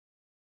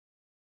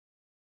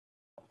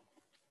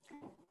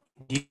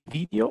this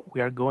video,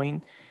 we are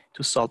going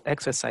to solve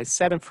exercise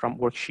 7 from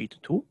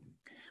worksheet 2.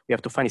 We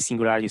have to find the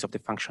singularities of the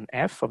function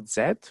f of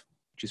z,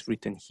 which is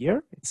written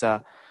here. It's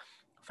a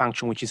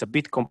function which is a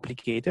bit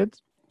complicated,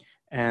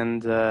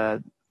 and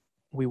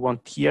we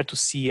want here to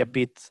see a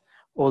bit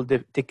all the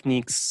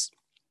techniques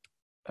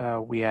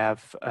we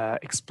have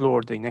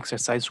explored in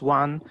exercise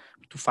 1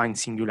 to find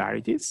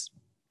singularities.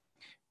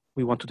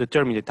 We want to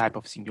determine the type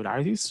of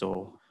singularities,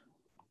 so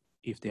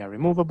if they are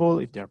removable,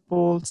 if they are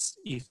poles,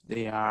 if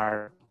they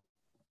are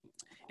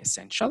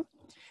essential.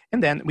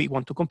 And then we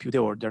want to compute the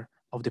order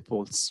of the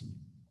poles.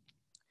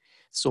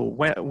 So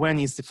when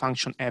is the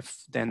function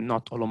f then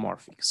not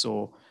holomorphic?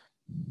 So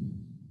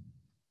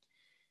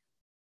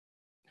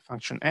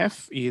function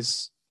f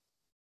is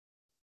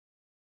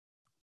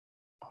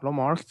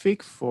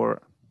holomorphic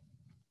for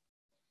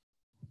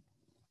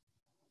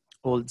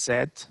all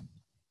z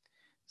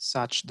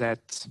such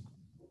that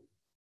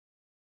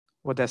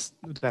what does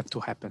that to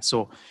happen?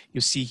 So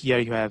you see here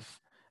you have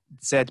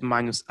z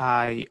minus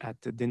I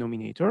at the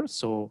denominator.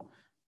 So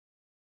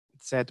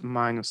z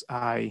minus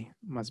I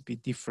must be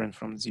different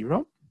from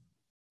 0.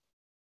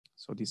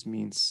 So this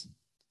means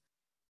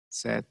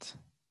z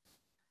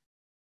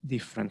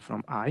different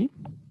from I.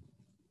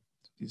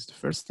 This is the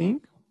first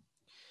thing.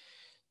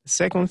 The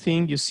second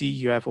thing you see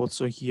you have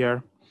also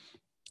here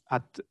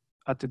at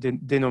the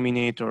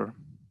denominator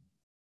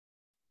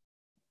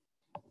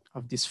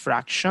of this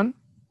fraction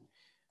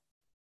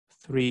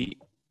 3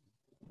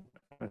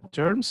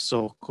 terms.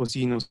 So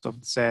cosinus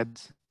of z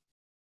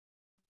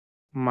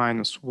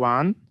minus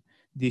 1.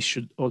 This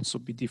should also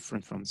be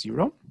different from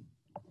 0.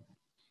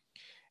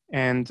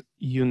 And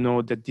you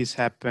know that this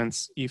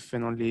happens if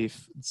and only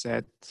if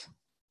z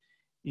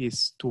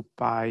is 2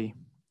 pi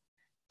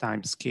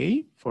times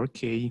k, for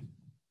k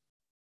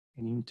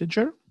an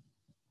integer.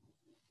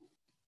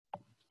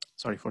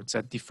 Sorry, for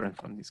z different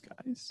from these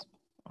guys.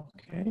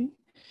 Okay.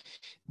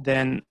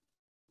 Then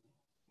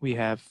we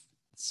have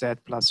z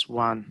plus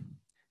 1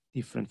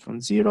 different from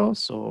 0.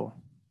 So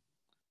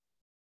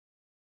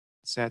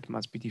z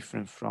must be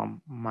different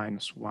from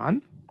minus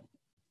 1.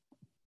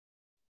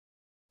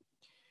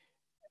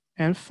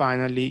 And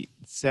finally,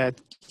 z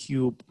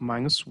cubed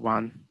minus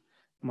 1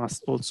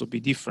 must also be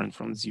different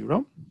from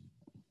 0.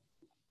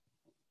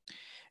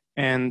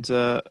 And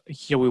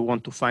here we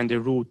want to find the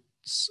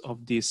roots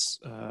of this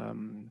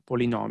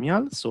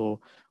polynomial.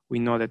 So we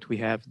know that we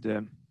have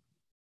the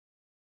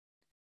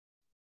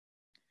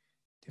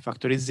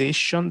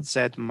factorization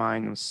z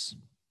minus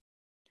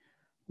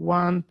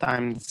 1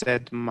 times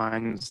z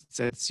minus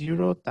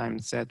z0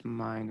 times z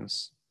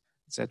minus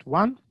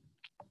z1.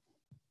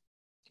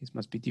 This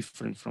must be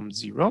different from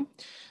 0.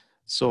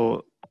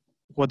 So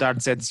what are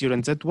z0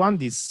 and z1?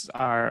 These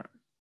are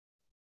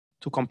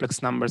two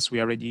complex numbers we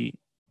already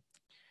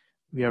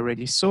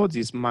saw.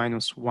 This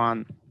minus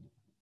 1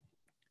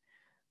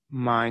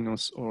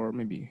 minus, or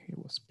maybe it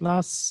was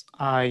plus,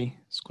 I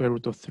square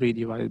root of 3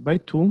 divided by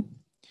 2.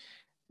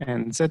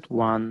 And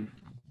z1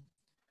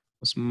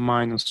 was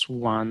minus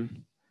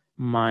 1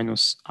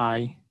 minus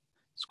I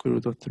square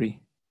root of 3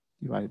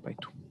 divided by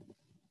 2.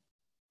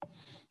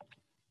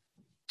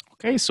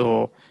 Okay,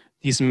 so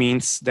this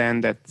means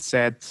then that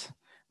z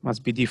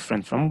must be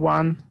different from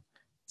 1,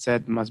 z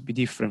must be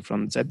different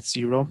from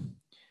z0,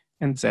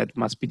 and z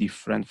must be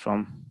different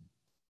from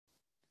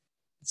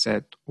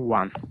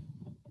z1.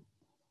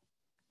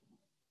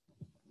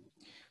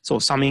 So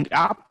summing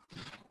up,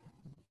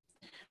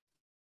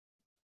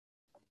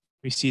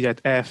 we see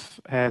that f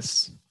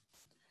has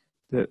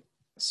the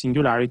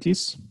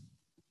singularities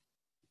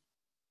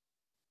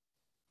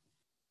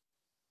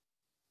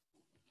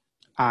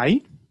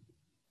I,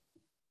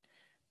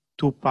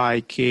 2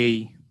 pi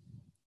k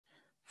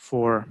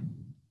for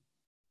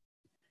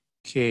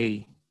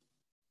k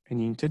an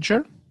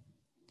integer,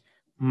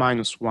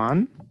 minus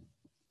 1,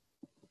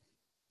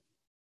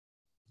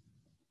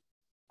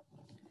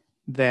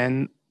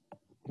 then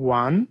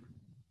 1,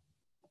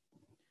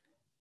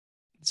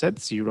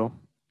 z0,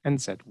 and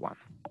z1.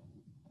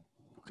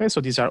 Okay, so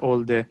these are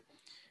all the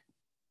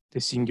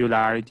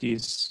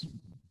singularities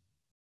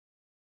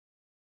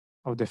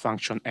of the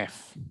function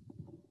f.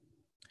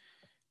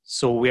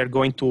 So we are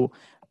going to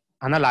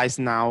analyze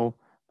now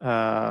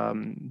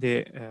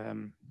the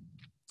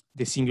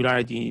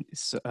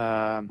singularities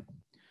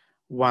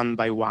one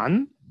by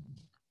one.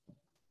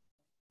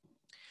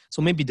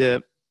 So maybe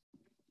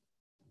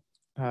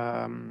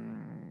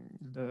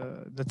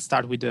let's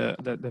start with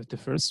the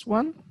first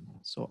one.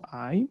 So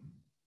I.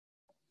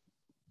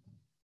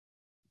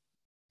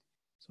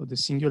 So the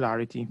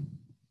singularity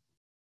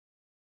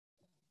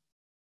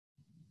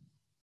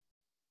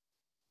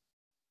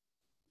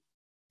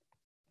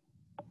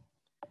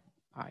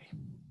I.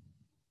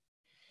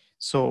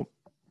 So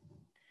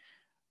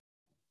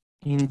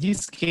in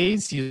this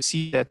case, you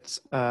see that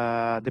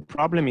the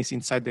problem is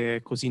inside the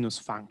cosinus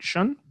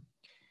function.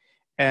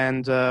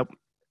 And the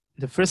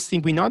first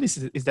thing we notice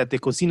is that the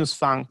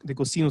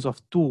cosinus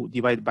of 2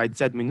 divided by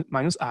z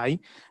minus I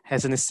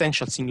has an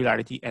essential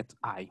singularity at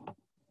I.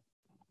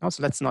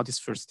 So let's notice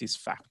first this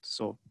fact.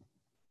 So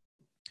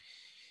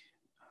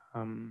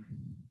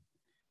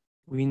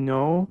we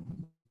know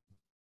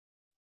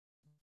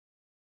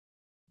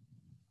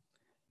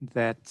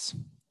that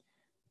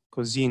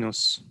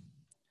cosinus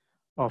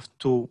of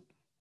 2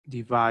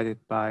 divided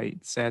by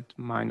z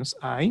minus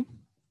I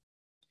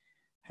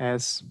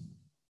has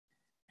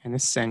an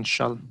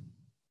essential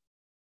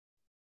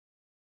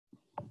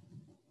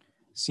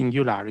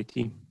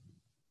singularity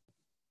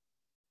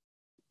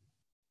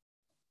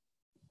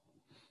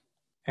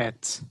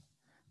at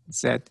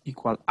z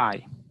equal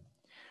I.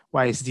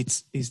 Why is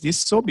this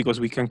so? Because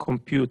we can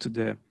compute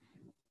the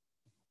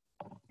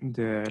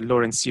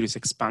Lorentz series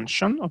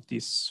expansion of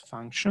this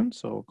function.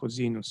 So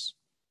cosinus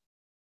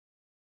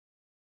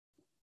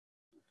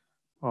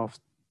of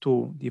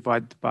 2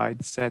 divided by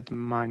z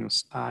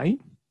minus I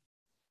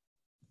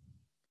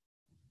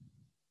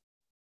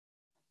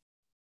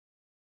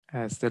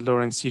as the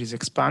Lorentz series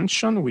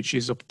expansion, which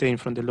is obtained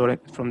from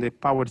the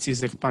power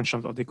series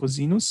expansion of the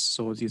cosinus.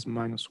 So this is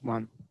minus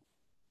 1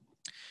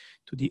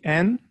 to the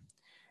n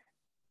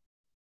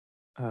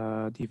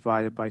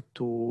divided by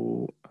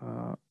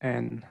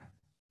 2n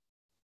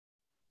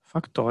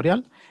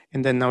factorial.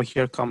 And then now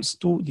here comes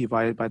 2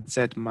 divided by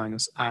z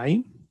minus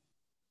I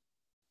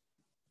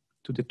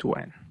to the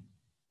 2n.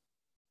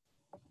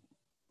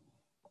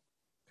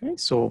 Okay,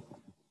 so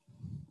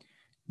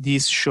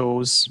this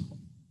shows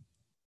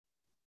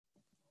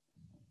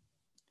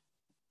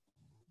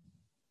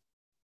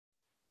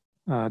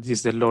this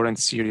is the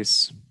Lorentz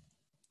series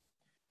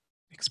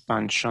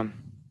expansion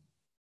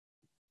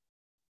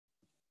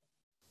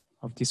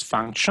of this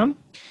function.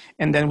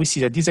 And then we see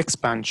that this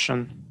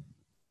expansion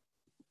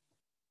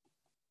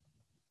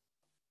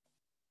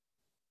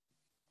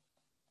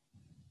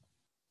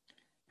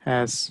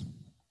has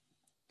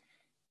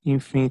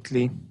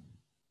infinitely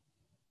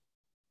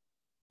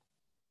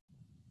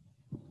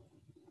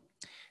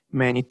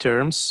many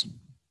terms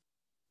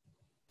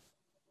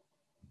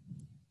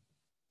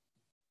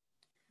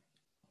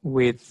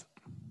with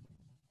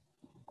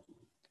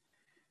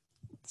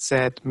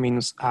z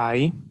minus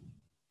I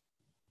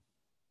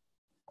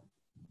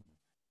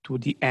to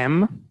the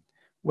m,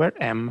 where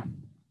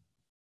m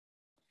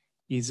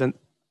is a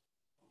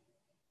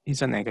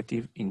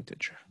negative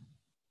integer.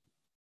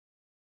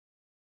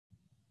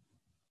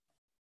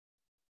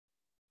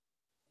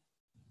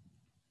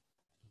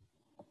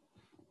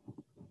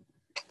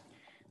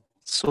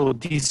 So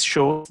this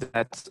shows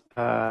that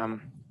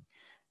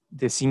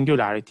the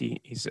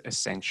singularity is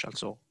essential.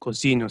 So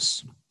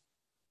cosinus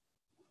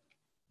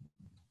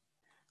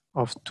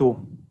of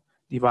 2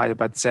 divided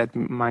by z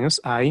minus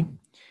I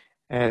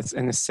as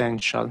an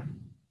essential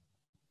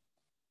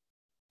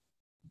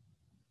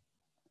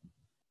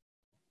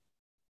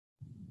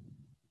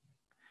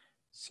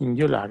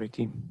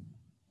singularity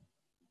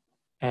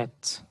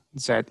at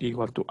z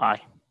equal to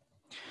I.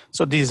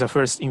 So this is the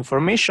first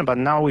information, but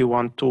now we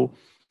want to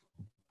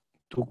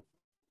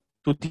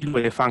deal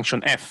with the function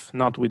f,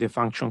 not with the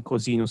function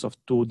cosinus of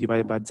 2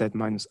 divided by z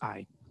minus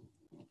I.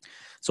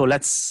 So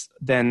let's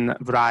then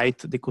write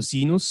the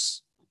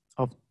cosinus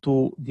of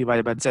 2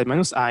 divided by z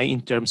minus I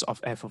in terms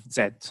of f of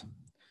z.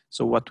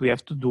 So what we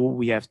have to do,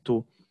 we have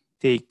to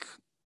take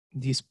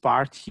this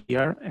part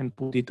here and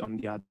put it on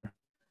the other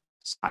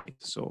side.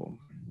 So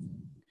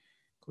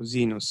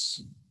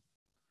cosinus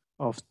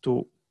of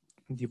 2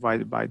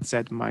 divided by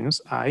z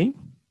minus I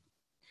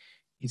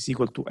is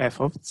equal to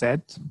f of z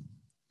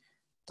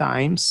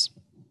times,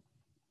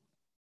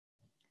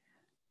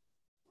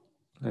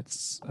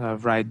 let's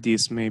write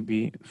this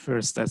maybe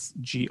first as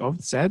g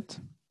of z,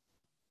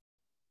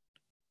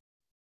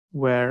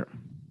 where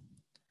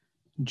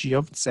g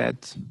of z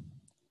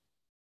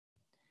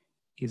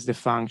is the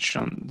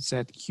function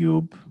z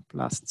cubed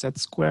plus z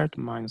squared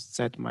minus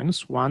z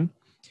minus 1.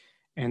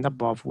 And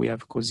above we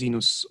have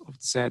cosinus of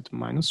z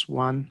minus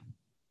 1,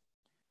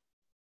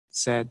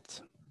 z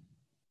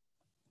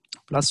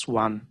plus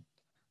 1,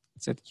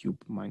 z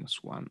cubed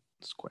minus 1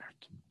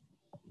 squared.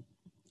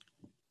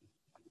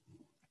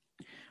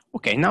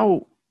 Okay,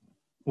 now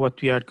what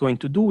we are going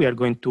to do, we are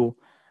going to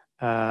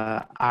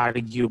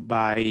argue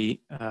by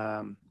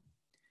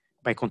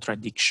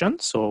contradiction.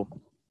 So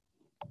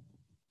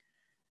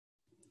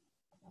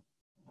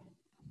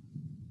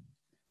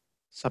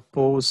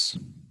suppose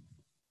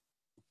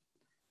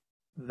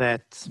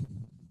that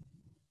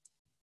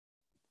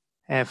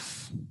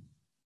f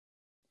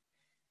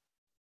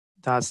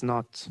does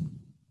not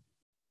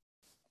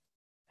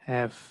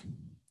have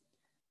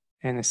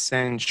an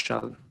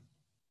essential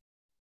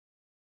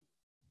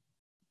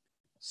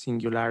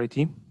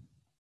singularity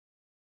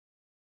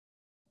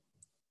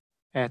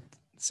at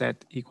z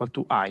equal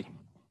to I.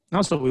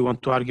 Now, so we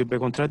want to argue by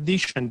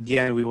contradiction. At the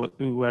end, we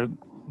were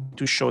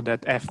to show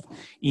that f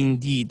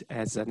indeed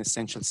has an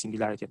essential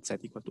singularity at z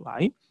equal to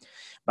I.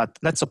 But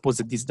let's suppose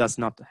that this does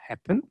not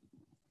happen.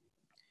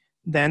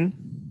 Then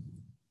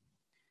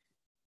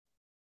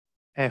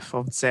f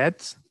of z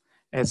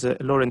as a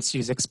Lorentz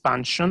series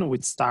expansion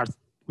which starts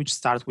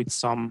with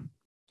some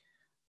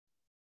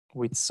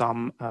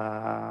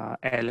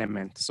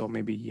element. So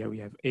maybe here we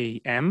have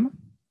am,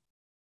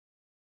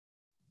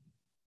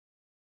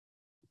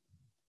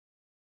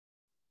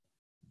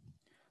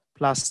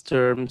 plus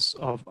terms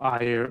of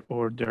higher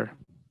order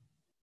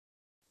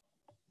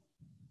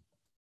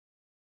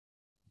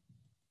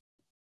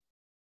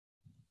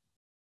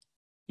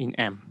in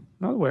M,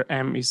 where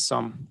M is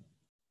some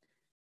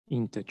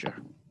integer.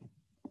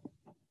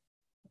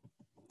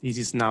 This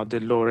is now the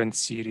Lorentz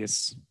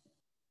series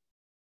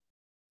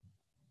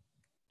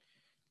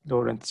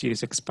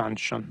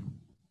expansion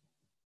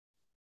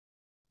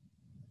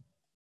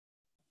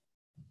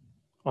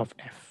of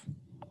F.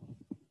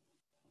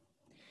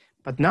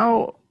 But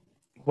now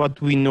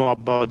what we know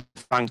about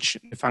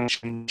the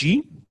function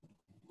G.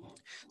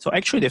 So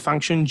actually the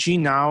function G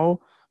now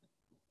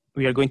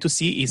we are going to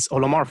see is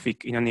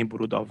holomorphic in a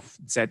neighborhood of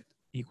Z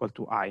equal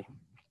to I.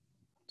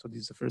 So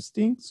this is the first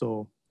thing.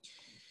 So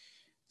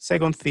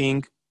second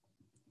thing,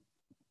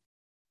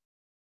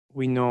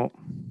 we know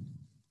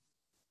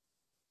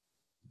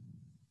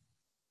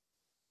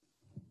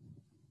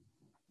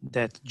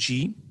that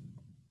G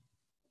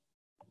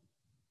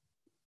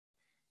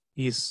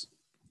is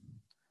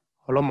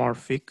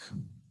holomorphic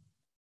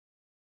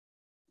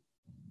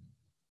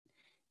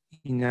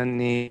in a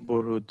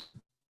neighborhood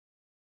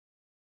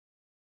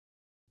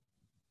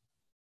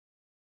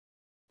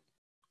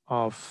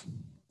of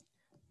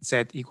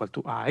Z equal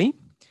to I.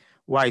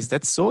 Why is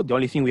that so? The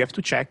only thing we have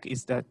to check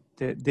is that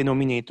the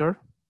denominator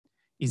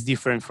is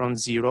different from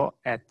 0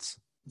 at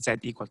Z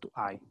equal to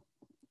I.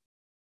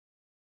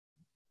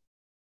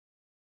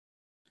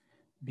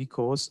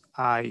 Because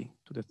I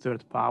to the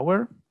third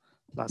power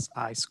plus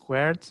I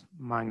squared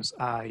minus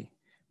I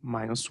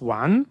minus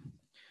 1.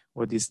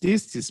 What is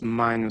this? This is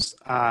minus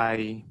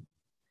I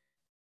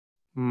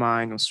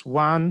minus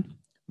 1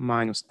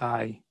 minus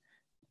I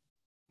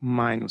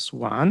minus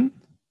 1.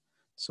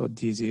 So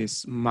this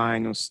is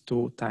minus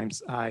 2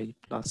 times I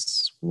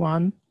plus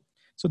 1.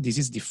 So this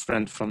is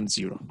different from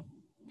 0.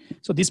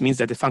 So this means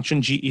that the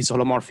function G is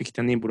holomorphic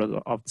in the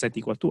neighborhood of Z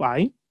equal to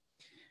I.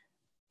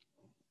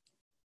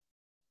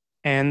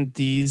 And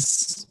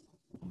this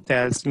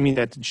tells me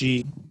that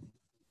G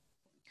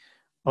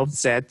of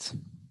Z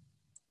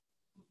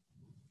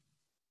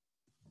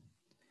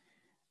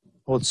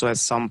also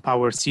has some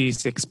power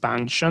series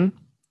expansion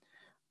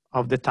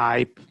of the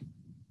type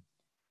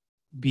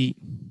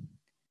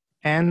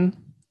Bn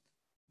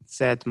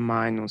Z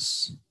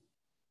minus,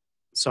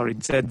 sorry,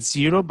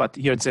 Z0, but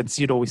here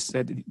Z0 we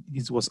said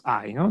this was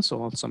I, no?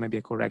 So also maybe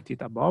I correct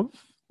it above.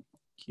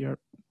 Here,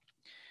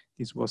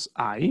 this was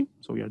I.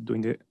 So we are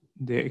doing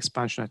the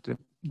expansion at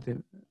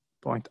the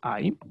point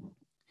I.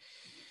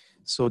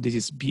 So this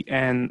is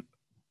Bn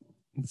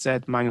Z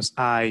minus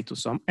I to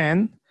some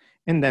n.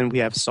 And then we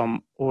have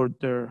some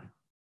order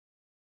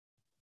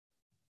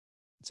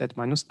Z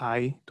minus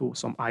I to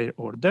some higher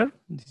order.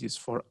 This is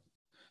for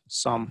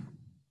some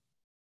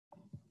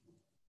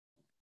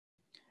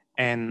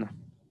n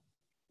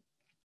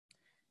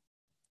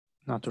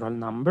natural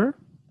number.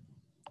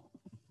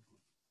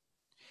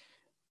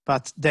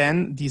 But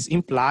then this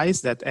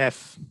implies that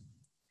F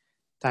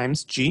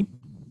times G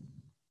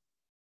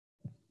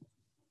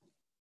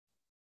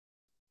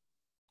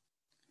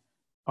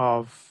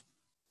of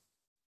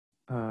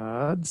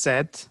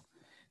Z,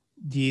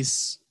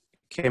 this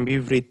can be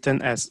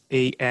written as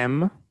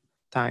AM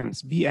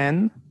times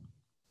Bn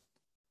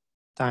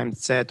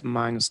times Z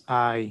minus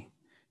I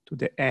to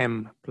the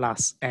M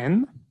plus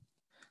N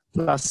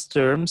plus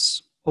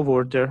terms of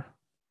order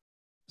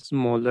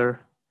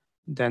smaller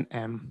than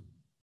M.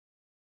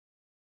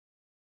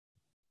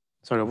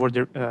 Sorry, of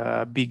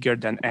order bigger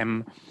than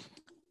M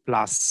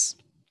plus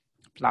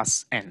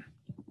N.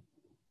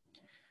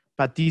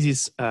 But this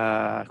is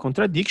a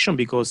contradiction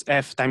because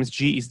F times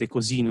G is the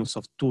cosinus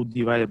of 2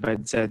 divided by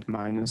Z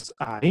minus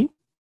I.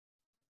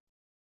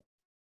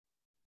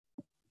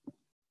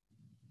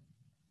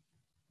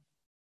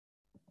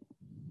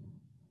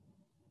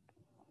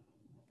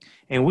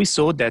 And we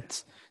saw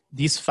that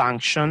this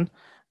function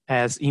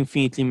has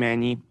infinitely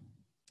many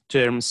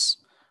terms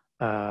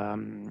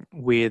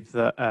with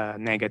a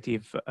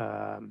negative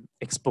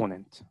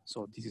exponent.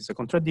 So this is a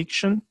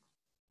contradiction.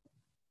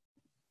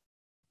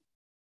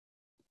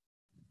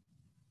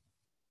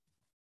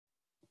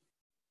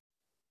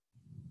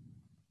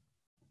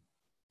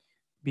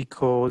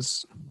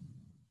 Because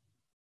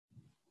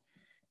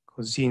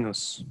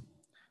cosinus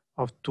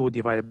of 2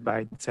 divided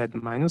by Z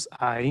minus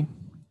I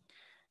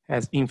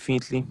has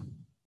infinitely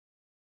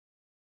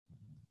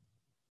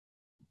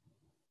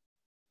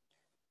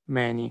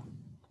many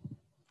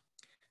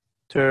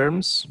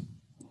terms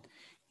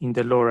in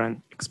the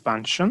Lorentz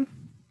expansion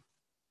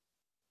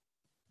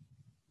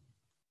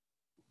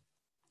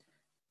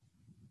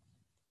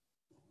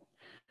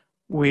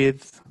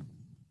with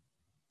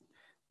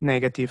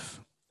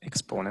negative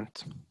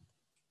exponent.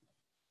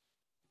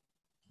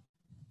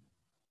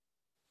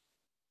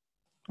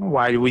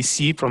 While we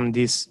see from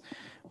this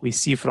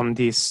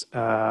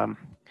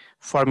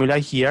formula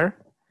here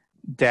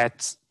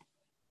that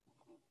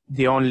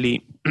the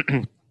only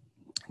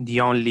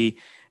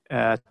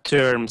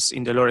terms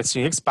in the Lorentz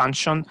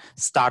expansion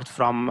start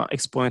from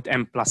exponent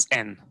m plus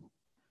n.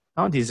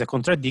 Now this is a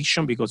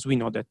contradiction because we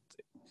know that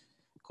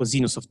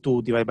cosinus of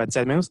 2 divided by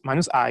z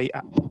minus I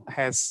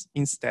has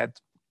instead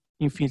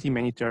infinitely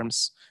many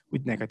terms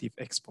with negative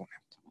exponent.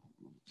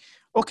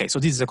 Okay, so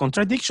this is a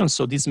contradiction.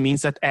 So this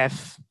means that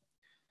f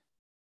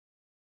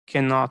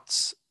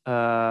cannot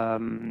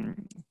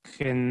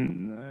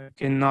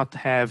cannot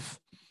have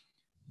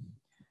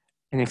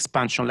an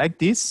expansion like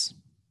this.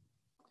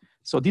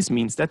 So this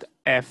means that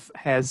f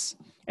has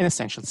an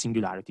essential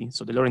singularity.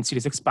 So the Lorentz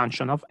series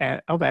expansion of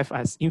f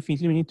has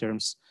infinitely many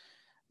terms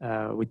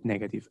with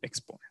negative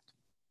exponent.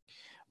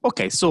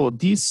 Okay, so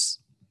this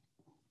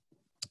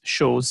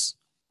shows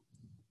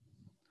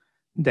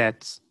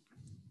that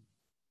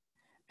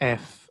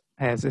f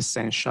has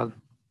essential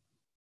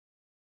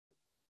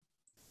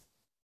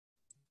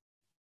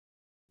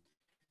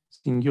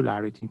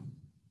singularity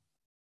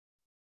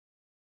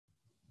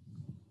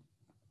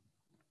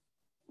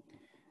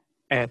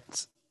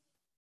at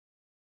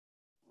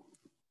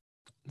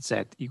z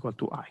equal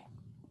to I.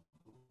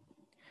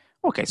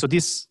 Okay, so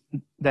this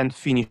then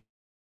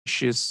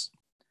finishes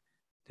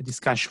the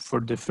discussion for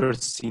the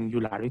first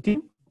singularity,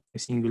 the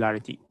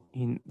singularity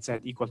in z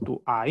equal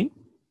to I.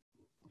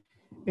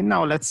 And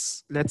now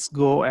let's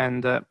go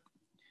and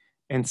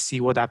see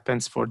what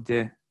happens for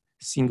the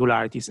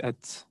singularities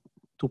at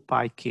 2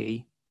 pi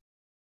k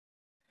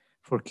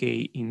for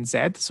k in z.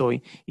 So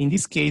in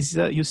this case,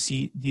 you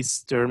see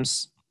these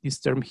terms, this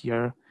term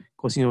here,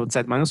 cosinus of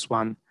z minus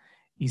 1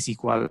 is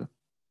equal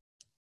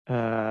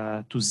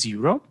to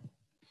 0.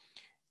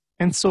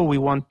 And so we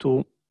want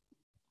to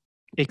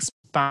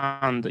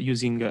expand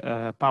using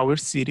power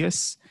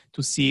series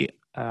to see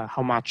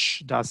how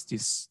much does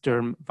this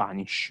term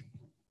vanish.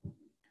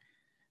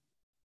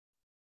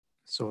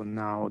 So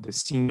now the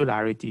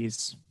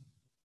singularities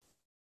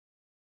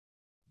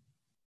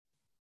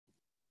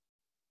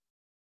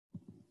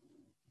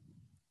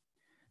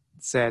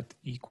z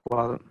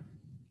equal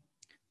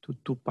to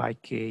 2 pi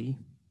k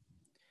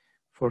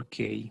for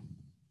k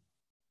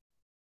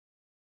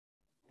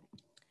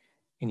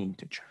in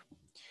integer.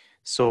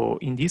 So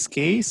in this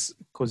case,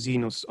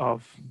 cosinus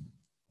of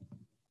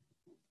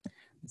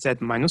z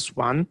minus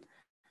 1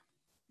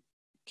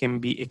 can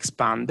be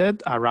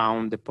expanded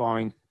around the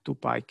point 2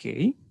 pi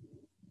k.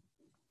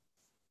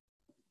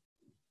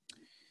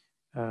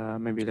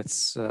 Maybe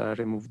let's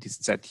remove this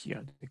z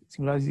here.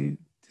 The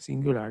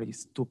singularity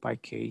is 2 pi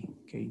k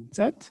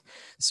z.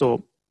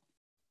 So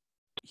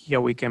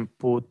here we can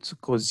put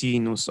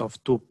cosinus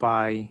of 2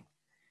 pi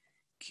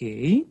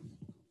k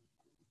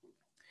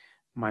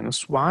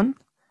minus 1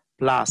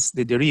 plus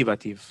the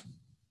derivative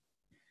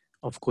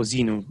of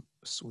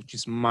cosinus, which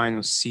is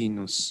minus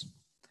sinus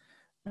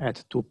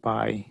at 2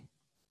 pi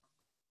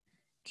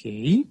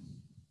k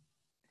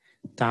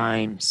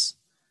times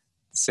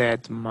z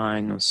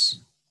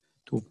minus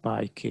 2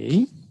 pi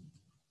k.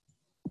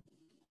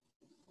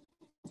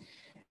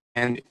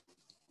 And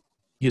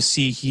you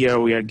see here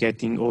we are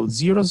getting all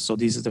zeros. So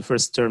this is the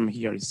first term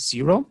here is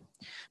 0,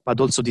 but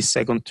also the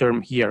second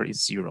term here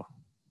is 0.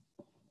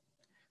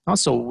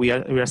 Also, we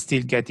are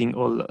still getting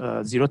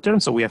all 0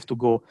 terms, so we have to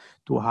go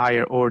to a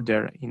higher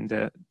order in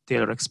the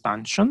Taylor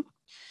expansion.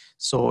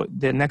 So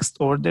the next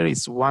order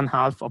is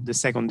 1/2 of the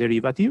second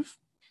derivative,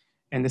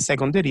 and the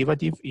second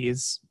derivative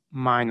is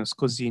minus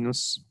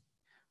cosinus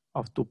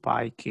of 2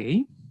 pi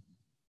k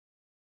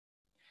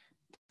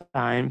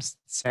times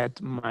z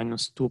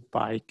minus 2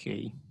 pi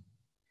k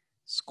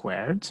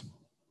squared.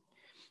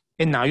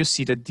 And now you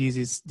see that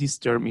this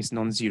term is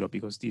non-zero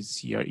because this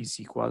here is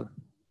equal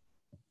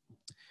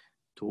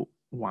to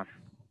 1.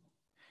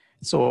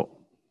 So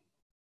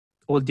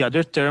all the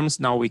other terms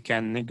now we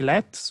can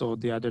neglect. So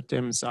the other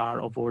terms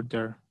are of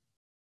order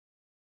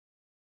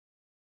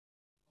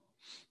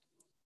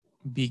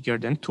bigger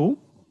than 2.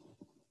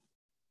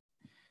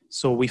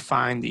 So we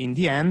find in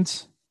the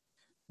end,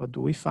 what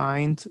do we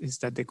find is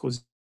that the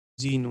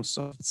cosinus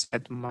of z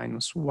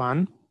minus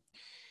 1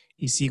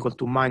 is equal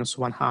to minus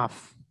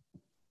 1/2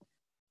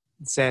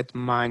 z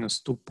minus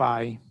 2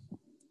 pi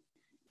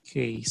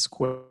k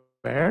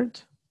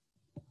squared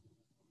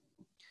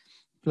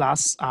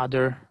plus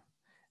other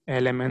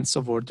elements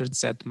of order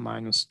z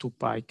minus 2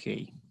 pi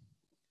k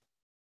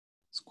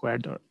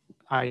squared or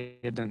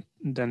higher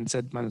than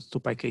z minus 2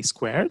 pi k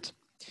squared.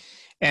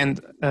 And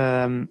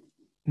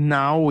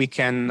now we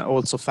can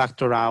also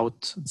factor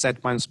out z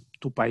minus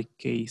 2 pi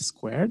k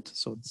squared.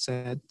 So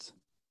z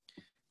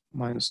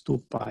minus 2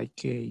 pi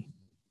k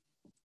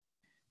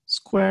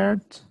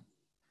squared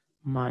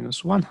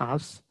minus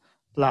 1/2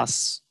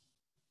 plus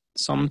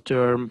some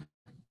term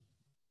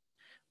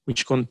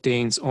which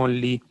contains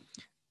only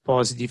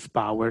positive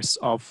powers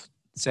of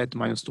z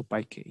minus 2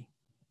 pi k.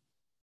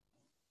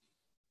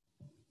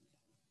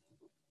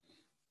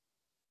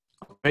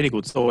 Very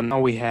good. So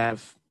now we have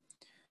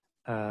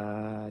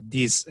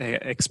this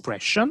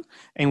expression,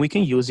 and we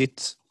can use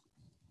it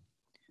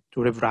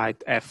to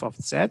rewrite f of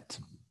z.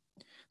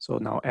 So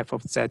now f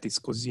of z is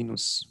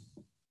cosinus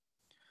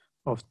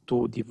of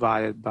 2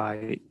 divided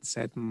by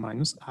z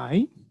minus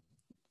I.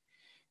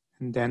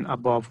 And then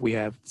above we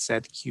have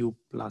z cubed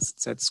plus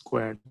z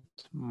squared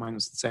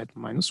minus z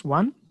minus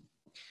 1.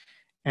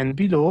 And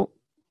below,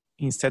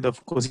 instead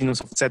of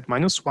cosinus of z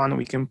minus 1,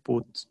 we can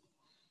put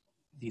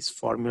this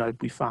formula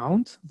we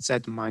found, z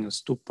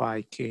minus 2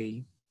 pi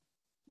k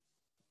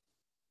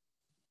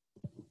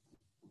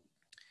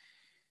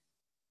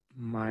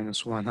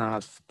minus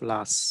 1/2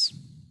 plus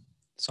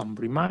some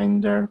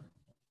remainder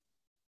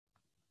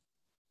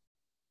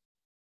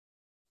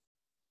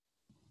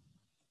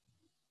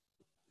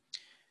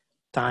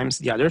times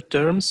the other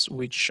terms,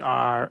 which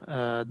are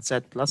z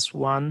plus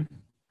 1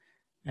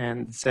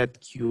 and z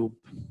cube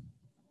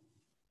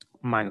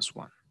minus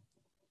 1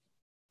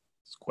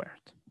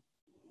 squared.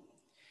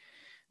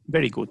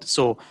 Very good.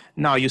 So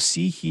now you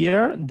see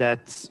here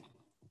that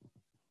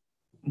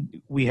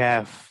we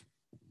have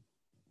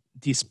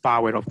this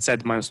power of z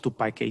minus 2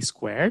 pi k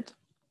squared.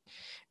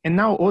 And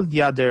now all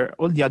the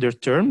other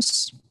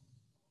terms,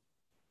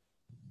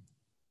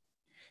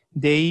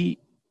 they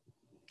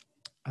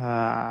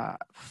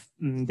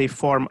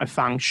form a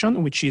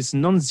function which is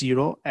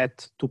non-zero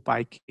at 2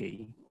 pi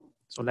k.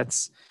 So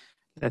let's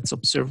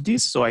observe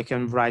this. So I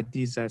can write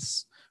this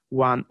as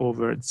 1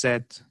 over z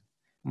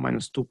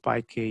minus 2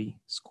 pi k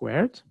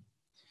squared.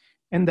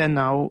 And then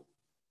now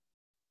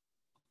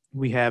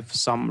we have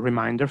some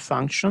remainder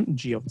function,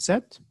 g of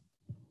z,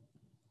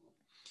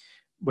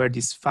 where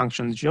this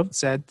function g of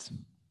z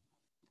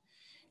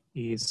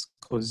is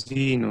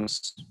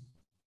cosinus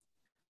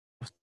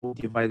of 2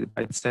 divided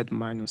by z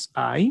minus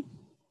I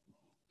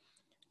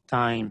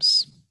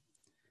times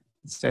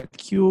z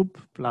cube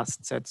plus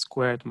z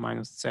squared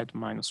minus z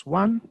minus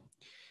 1.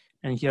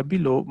 And here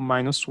below,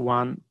 minus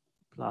 1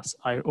 plus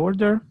higher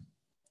order,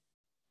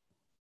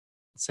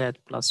 z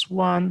plus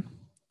 1,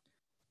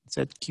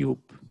 z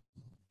cube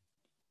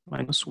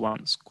minus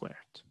 1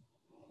 squared.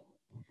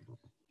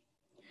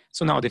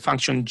 So now the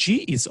function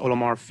g is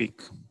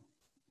holomorphic.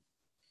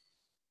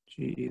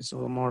 G is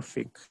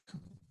holomorphic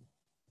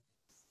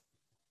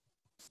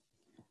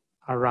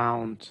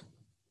around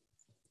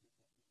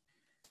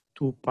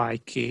 2 pi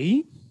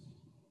k,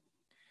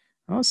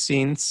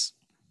 since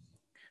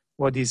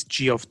what is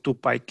g of 2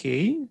 pi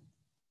k?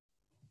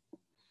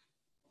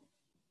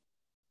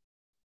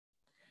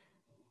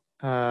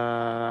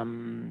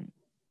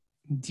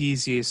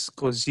 This is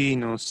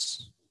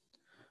cosinus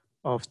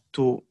of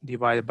 2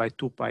 divided by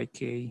 2 pi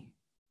k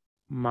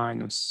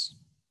minus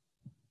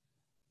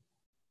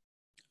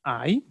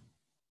I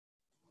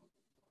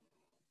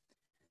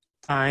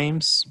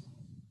times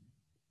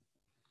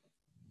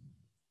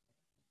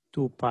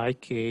 2 pi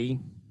k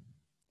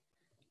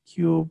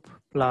cube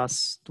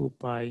plus 2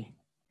 pi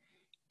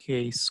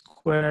k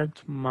squared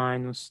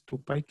minus 2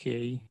 pi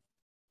k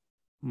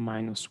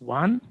minus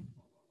 1.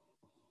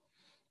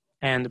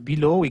 And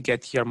below we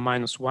get here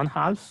minus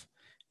 1/2,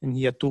 and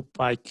here 2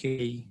 pi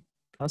k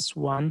plus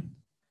 1,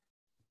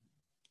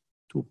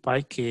 2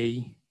 pi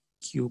k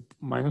cube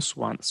minus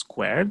 1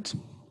 squared.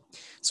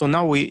 So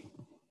now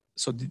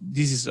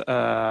this is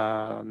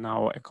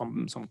now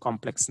some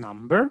complex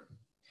number,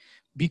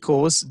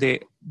 because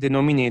the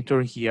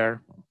denominator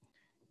here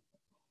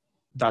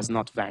does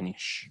not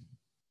vanish.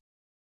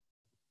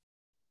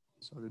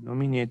 So the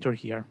denominator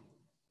here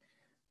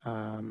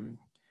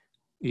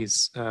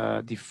is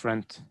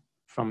different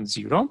from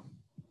 0.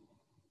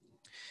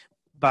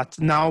 But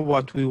now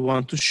what we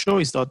want to show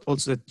is that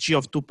also that g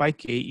of 2 pi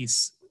k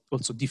is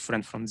also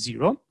different from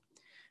 0.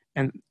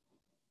 And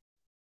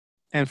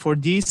for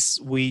this,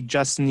 we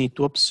just need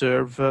to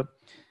observe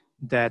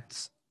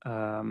that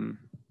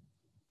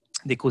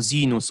the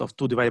cosinus of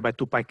 2 divided by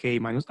 2 pi k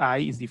minus I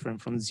is different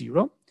from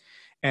 0.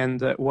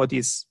 And what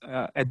is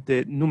at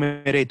the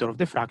numerator of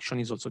the fraction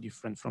is also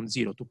different from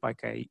 0, 2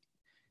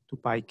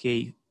 pi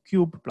k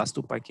cube plus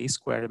 2 pi k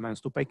squared minus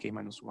 2 pi k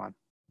minus 1.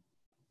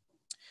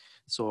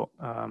 So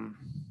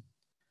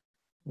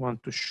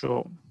want to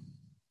show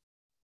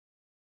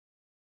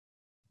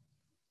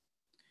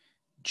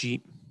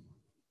g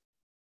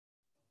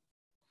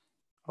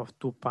of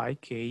 2 pi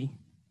k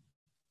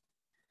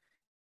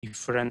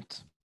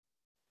different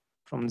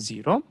from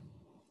 0.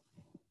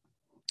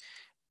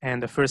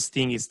 And the first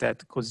thing is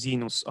that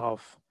cosinus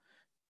of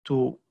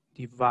 2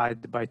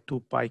 divided by 2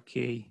 pi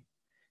k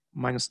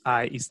minus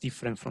I is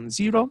different from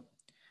 0,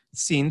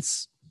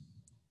 since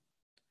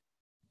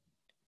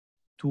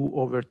 2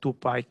 over 2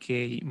 pi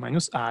k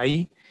minus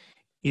I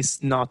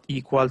is not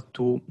equal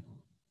to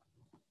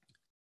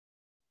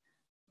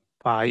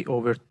pi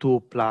over 2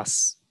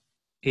 plus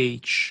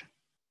h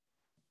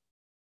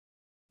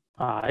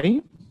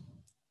pi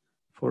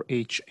for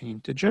h an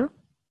integer.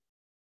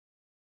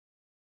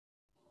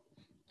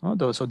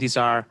 So these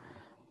are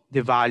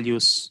the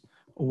values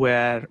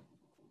where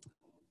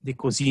the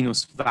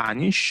cosinus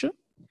vanish,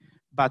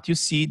 but you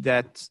see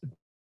that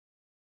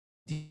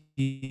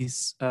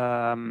this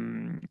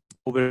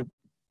over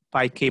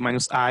pi k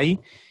minus I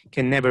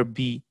can never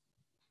be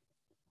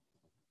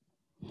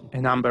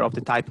a number of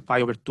the type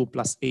pi over 2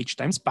 plus h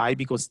times pi,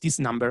 because this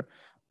number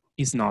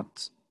is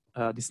not,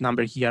 this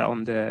number here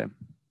on the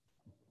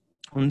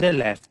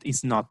left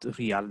is not a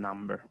real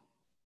number.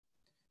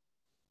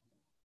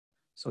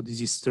 So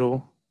this is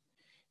true.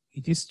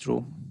 It is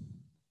true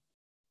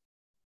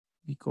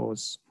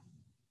because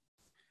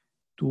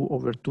 2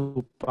 over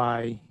 2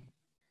 pi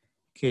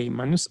k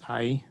minus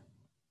I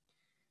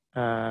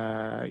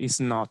is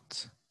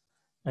not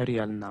a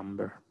real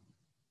number,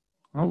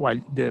 while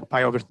the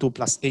pi over 2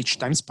 plus h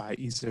times pi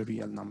is a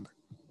real number.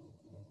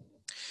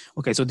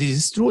 Okay, so this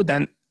is true.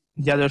 Then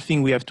the other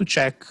thing we have to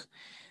check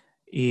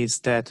is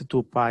that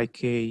 2 pi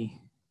k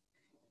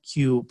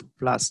cubed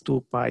plus 2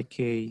 pi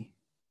k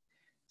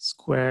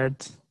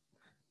squared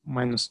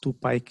minus 2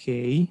 pi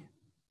k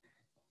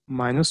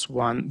minus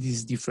 1, this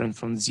is different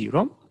from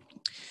 0.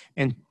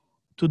 And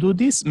to do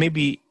this,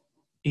 maybe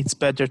it's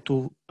better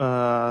to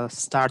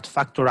start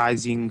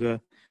factorizing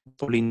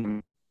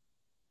polynomial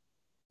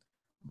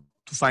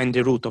to find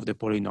the root of the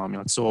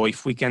polynomial. So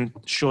if we can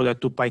show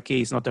that 2 pi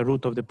k is not a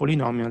root of the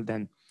polynomial,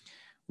 then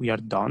we are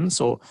done.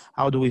 So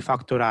how do we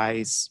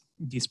factorize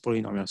this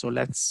polynomial? So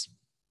let's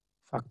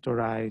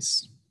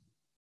factorize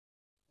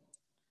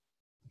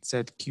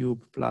z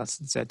cubed plus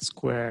z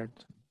squared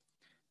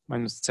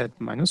minus z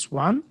minus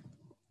 1.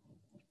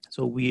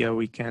 So here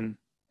we can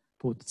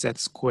put z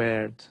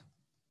squared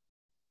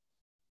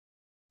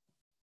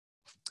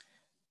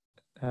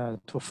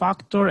to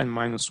factor and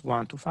minus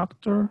 1 to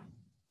factor.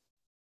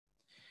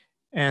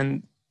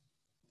 And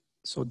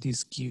so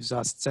this gives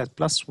us z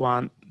plus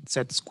 1,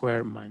 z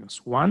squared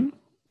minus 1,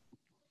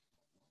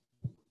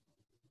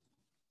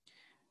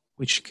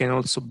 which can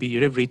also be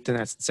rewritten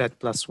as z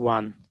plus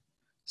 1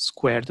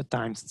 squared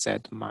times z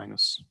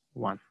minus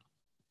 1.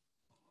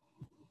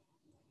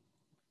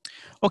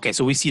 Okay,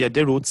 so we see that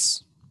the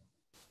roots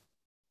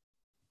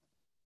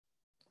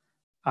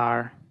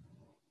are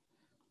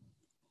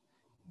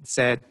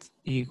z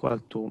equal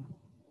to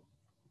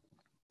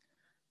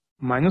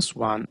minus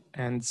 1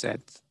 and z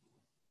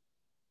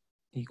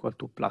equal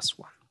to plus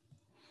 1.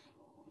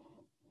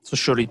 So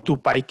surely 2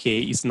 pi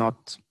k is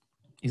not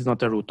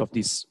a root of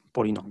this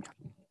polynomial.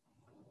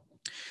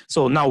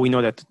 So now we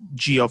know that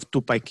g of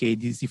 2 pi k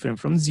is different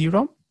from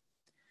 0.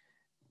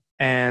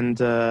 And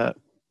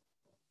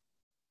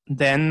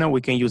then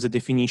we can use a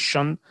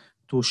definition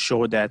to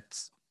show that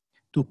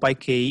 2 pi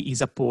k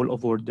is a pole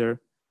of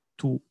order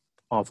 2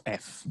 of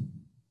f.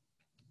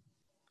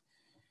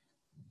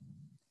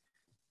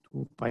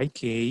 2 pi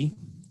k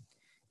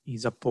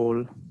is a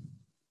pole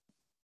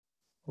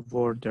of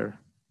order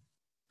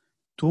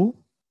 2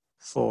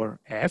 for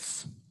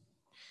f,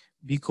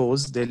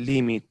 because the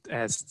limit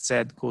as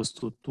z goes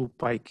to 2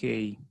 pi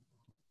k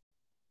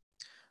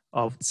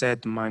of z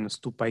minus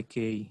 2 pi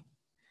k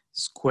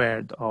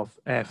squared of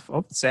f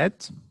of z,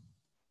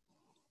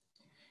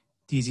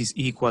 this is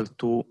equal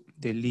to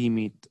the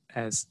limit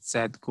as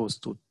z goes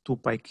to 2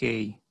 pi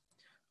k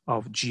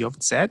of g of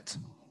z,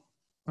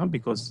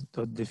 because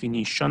the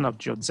definition of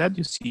g of z,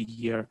 you see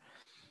here,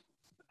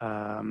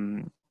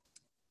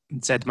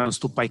 z minus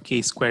 2 pi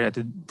k squared at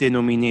the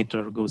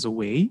denominator goes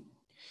away.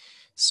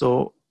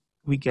 So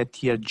we get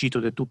here g to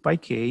the 2 pi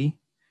k,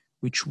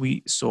 which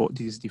we saw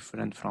this is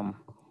different from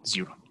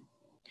 0.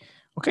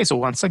 Okay, so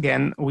once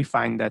again, we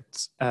find that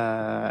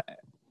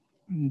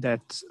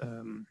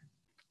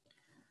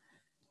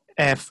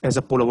f has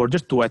a pole of order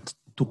 2 at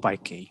 2 pi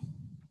k.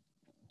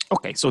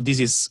 Okay, so this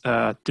is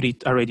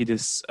treat already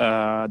this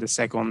the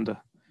second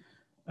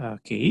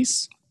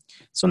case.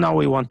 So now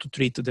we want to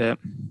treat the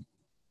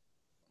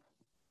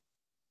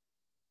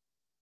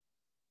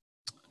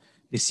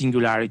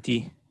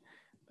singularity,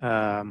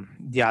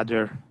 the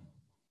other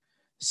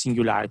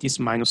singularities,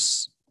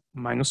 minus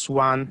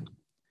 1,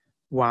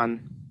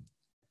 1,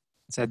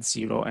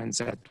 z0, and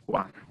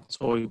z1.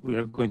 So we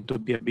are going to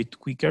be a bit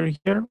quicker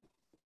here.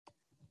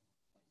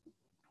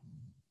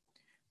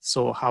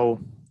 So how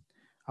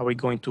are we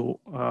going to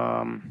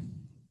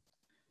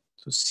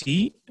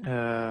see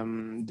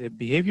the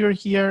behavior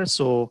here?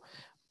 So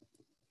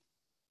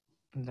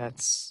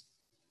let's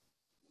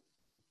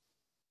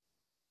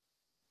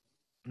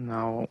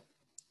now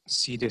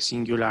see the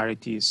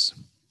singularities.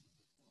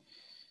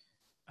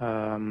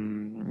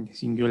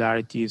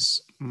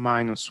 Singularities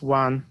minus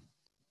 1,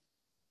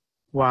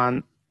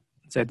 1,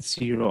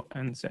 z0,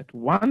 and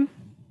z1.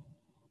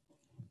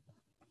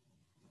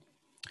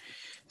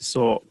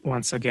 So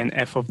once again,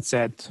 f of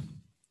z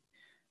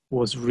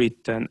was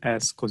written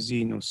as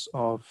cosinus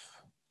of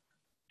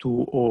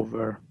 2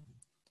 over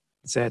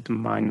z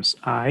minus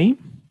I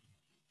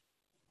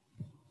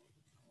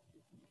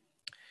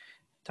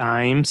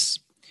times,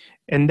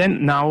 and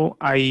then now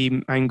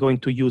I'm going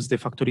to use the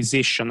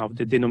factorization of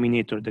the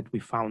denominator that we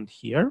found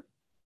here.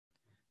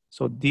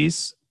 So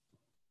this,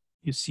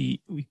 you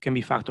see, we can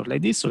be factored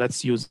like this. So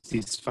let's use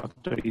this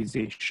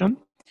factorization.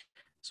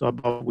 So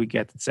above we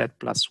get z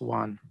plus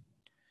 1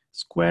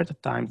 squared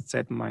times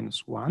z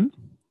minus 1.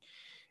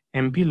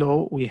 And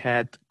below we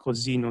had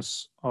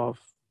cosinus of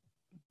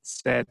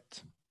z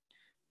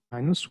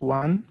minus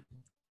 1,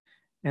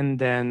 and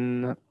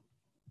then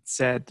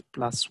z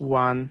plus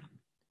 1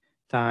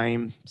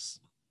 times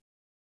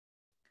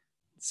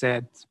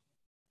z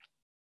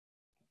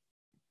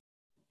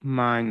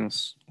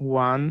minus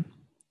 1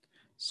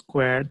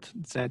 squared,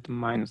 z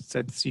minus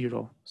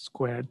z0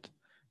 squared,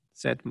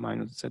 z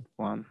minus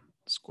z1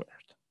 squared.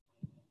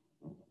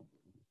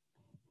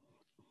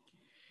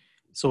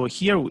 So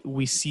here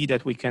we see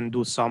that we can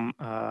do some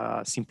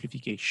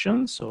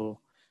simplification. So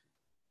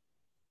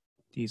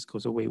this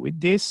goes away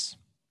with this,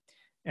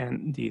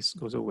 and this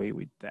goes away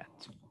with that.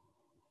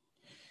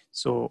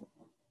 So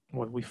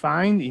what we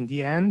find in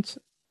the end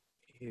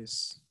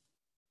is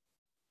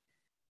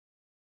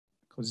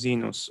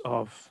cosinus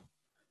of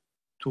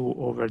 2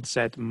 over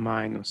z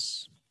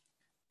minus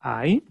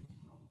I.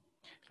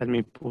 Let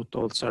me put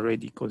also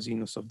already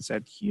cosinus of z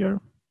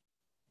here,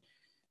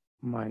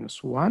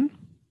 minus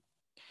 1.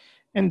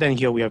 And then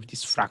here we have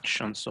this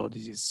fraction. So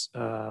this is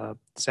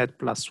z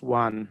plus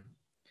 1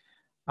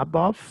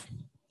 above.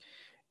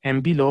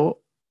 And below,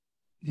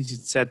 this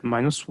is z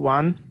minus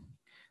 1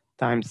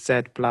 times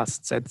z plus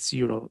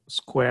z0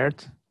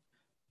 squared,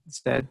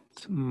 z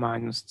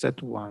minus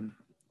z1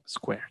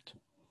 squared.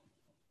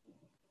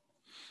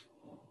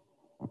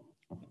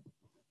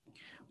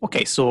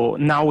 Okay, so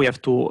now we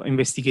have to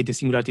investigate the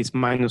singularities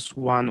minus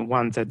 1,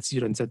 1,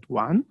 z0, and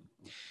z1.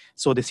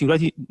 So the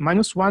singularity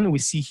minus 1, we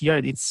see here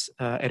it's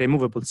a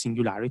removable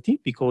singularity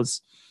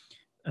because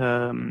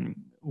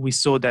we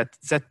saw that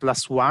z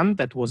plus 1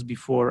 that was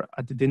before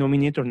at the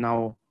denominator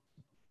now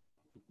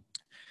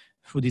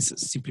through this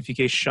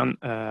simplification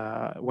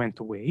went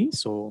away.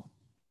 So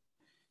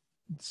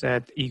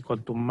z equal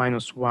to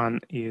minus 1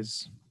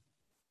 is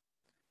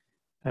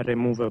a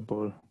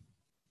removable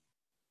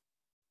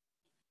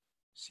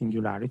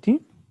singularity.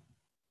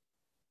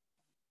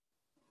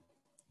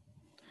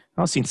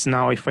 Now, since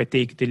now if I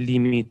take the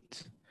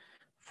limit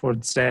for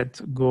z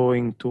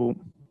going to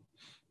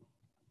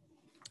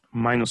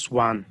minus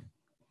 1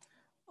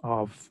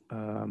 of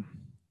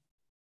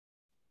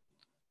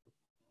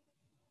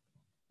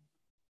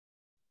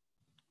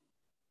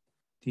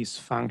this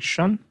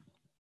function,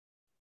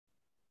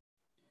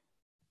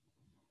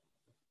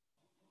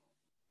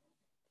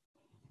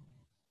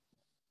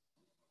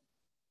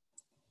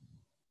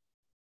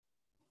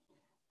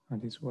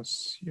 and this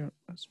was here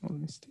a small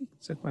mistake,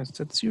 z minus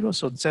z0,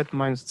 so z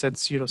minus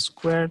z0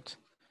 squared,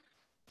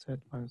 z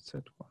minus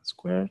z1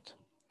 squared.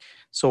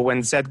 So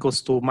when z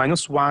goes to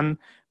minus 1,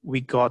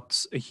 we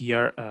got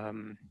here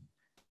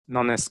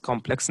known as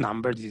complex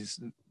number, this is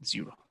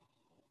 0.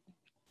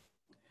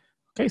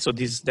 Okay, so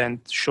this then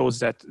shows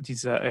that this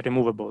is a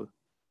removable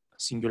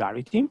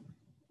singularity.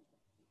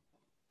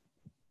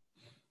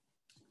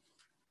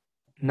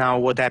 Now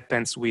what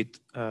happens with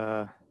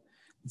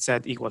z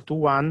equal to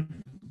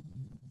 1?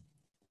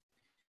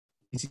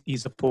 This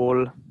is a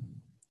pole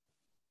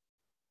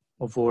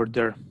of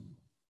order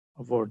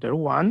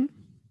 1.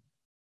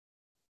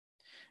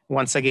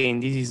 Once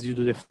again, this is due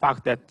to the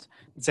fact that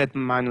z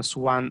minus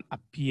 1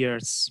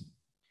 appears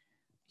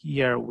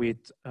here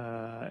with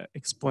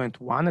exponent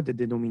 1 at the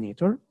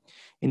denominator.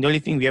 And the only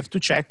thing we have to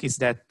check is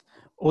that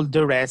all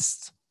the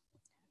rest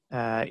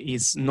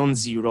is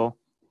non-zero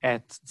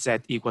at z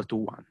equal to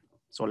 1.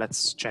 So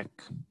let's check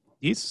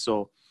this.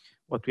 So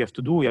what we have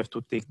to do, we have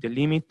to take the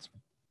limit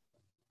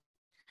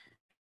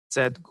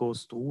z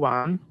goes to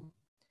 1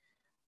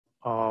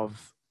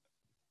 of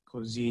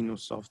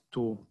cosinus of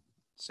 2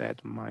 z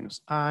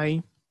minus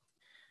I,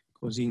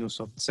 cosinus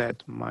of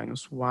z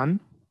minus 1,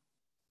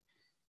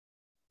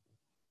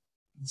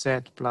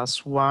 z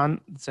plus 1,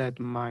 z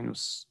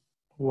minus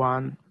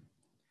 1,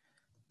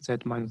 z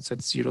minus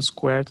z0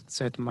 squared,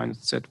 z minus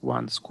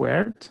z1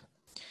 squared.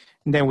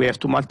 And then we have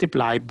to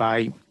multiply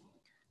by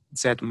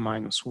z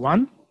minus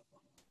 1.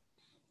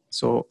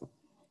 So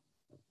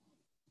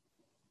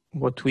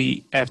what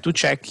we have to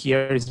check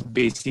here is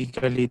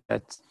basically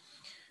that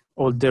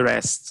all the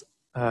rest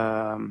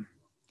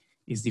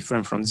is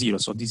different from 0.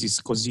 So this is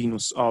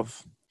cosinus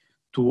of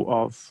 2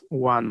 of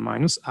 1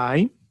 minus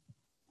I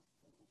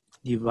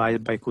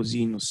divided by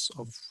cosinus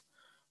of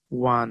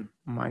 1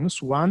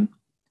 minus 1.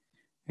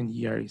 And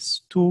here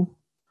is 2,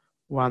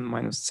 1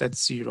 minus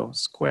z0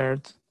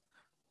 squared,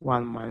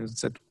 1 minus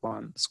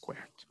z1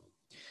 squared.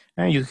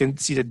 And you can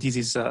see that this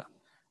is a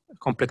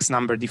complex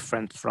number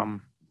different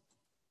from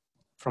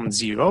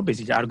 0,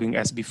 basically arguing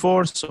as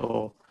before.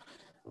 So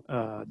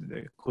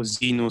the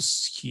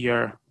cosinus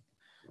here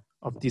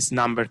of this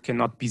number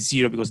cannot be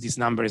 0 because this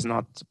number is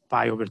not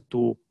pi over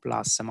 2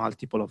 plus a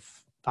multiple of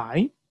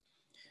pi.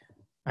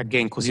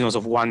 Again, cosinus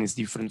of 1 is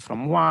different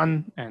from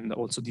 1, and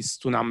also these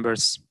two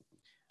numbers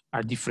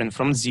are different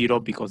from 0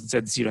 because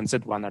z0 and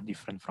z1 are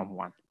different from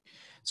 1.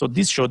 So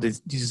this shows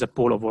that this is a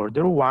pole of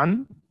order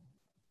 1.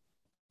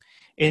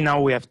 And now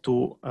we have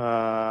to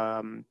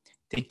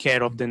take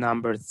care of the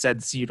numbers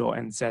z0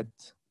 and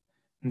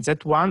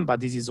z1, but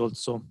this is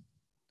also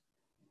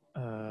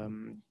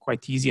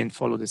quite easy and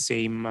follow the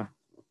same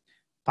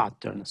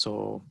pattern.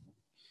 So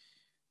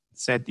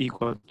z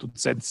equal to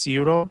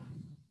z0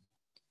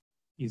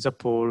 is a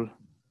pole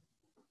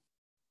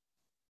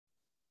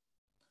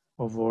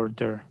of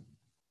order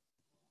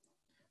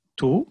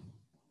 2.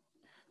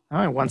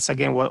 Once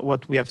again,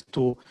 what we have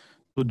to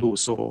do.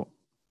 So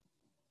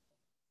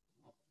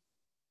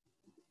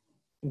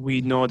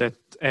we know that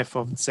f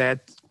of z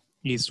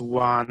is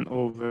 1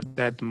 over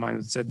z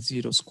minus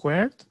z0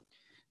 squared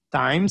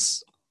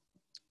times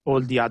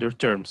all the other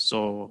terms.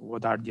 So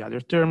what are the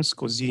other terms?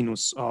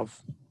 Cosinus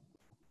of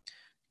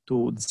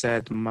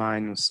 2z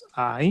minus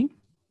I,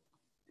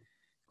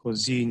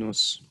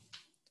 cosinus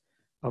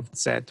of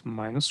z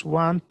minus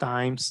 1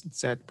 times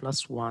z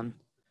plus 1,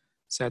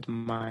 z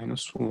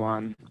minus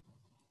 1,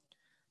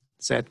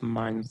 z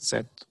minus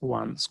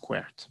z1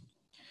 squared.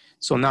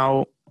 So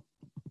now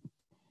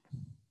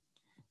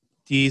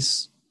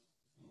this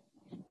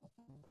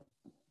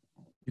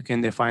you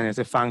can define as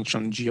a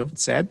function g of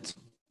z.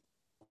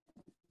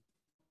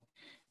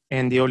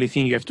 And the only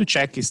thing you have to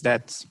check is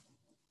that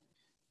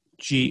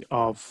g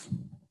of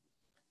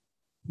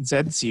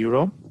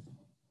z0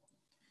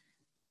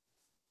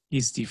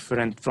 is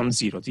different from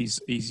 0. This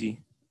is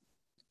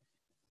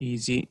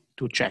easy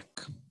to check.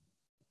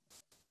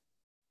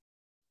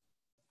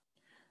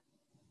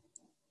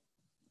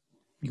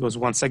 Because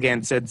once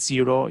again,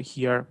 z0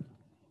 here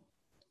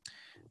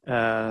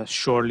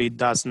surely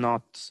does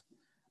not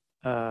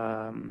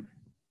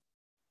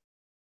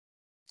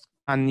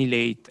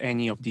annihilate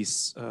any of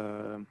these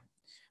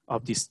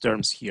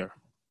terms here.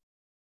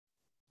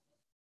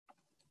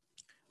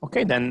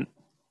 Okay, then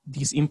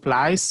this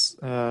implies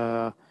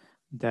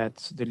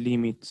that the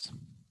limit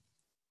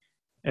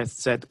as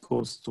z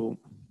goes to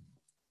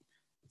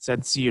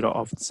z0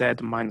 of z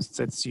minus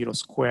z0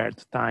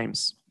 squared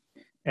times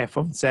f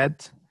of z,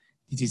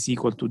 this is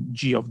equal to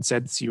g of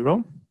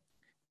z0,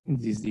 and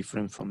this is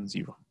different from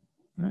 0.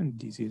 And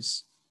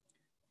this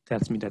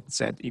tells me that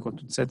z equal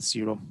to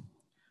z0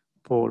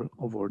 pole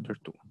of order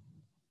 2.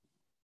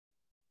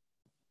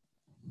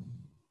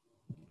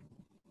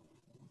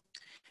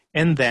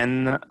 And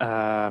then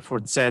for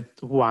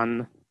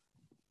z1,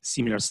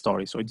 similar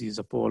story. So it is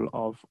a pole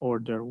of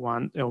order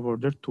 1 of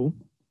order 2.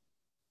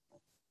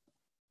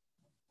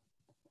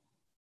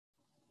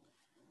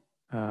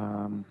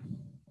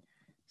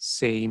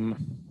 Same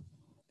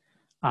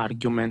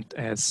argument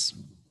as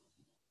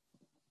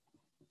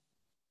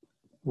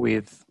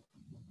with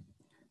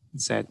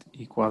z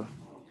equal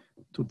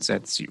to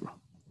z0.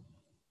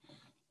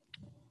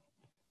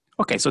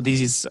 Okay, so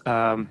this is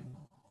the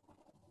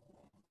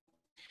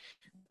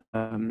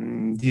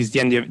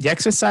end of the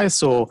exercise.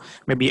 So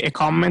maybe a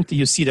comment.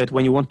 You see that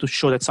when you want to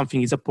show that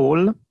something is a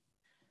pole,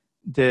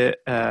 the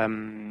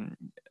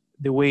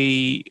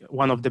way,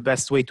 one of the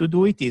best way to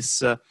do it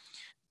is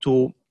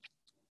to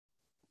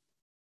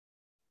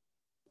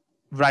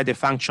write a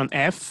function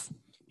f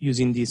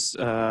using this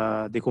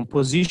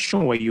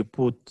decomposition, where you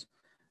put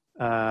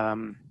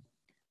the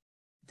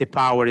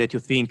power that you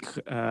think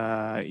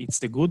it's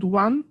the good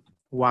one,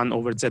 1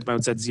 over z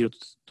minus z0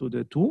 to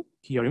the 2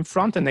 here in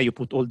front, and then you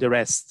put all the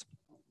rest.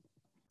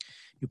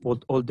 You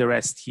put all the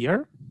rest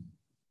here.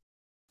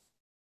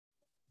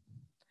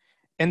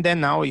 And then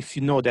now, if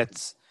you know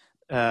that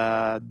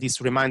this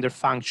remainder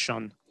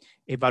function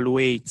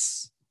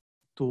evaluates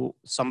to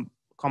some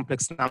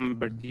complex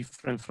number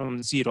different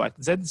from 0 at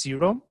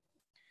z0,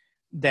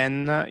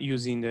 then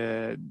using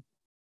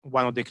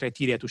one of the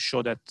criteria to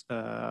show that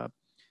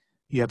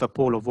you have a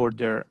pole of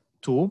order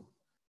 2,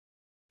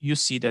 you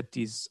see that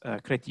this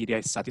criteria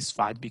is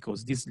satisfied,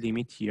 because this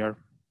limit here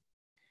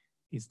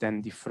is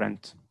then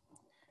different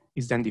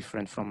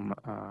from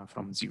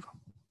 0.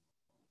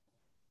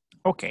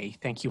 Okay,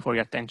 thank you for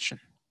your attention.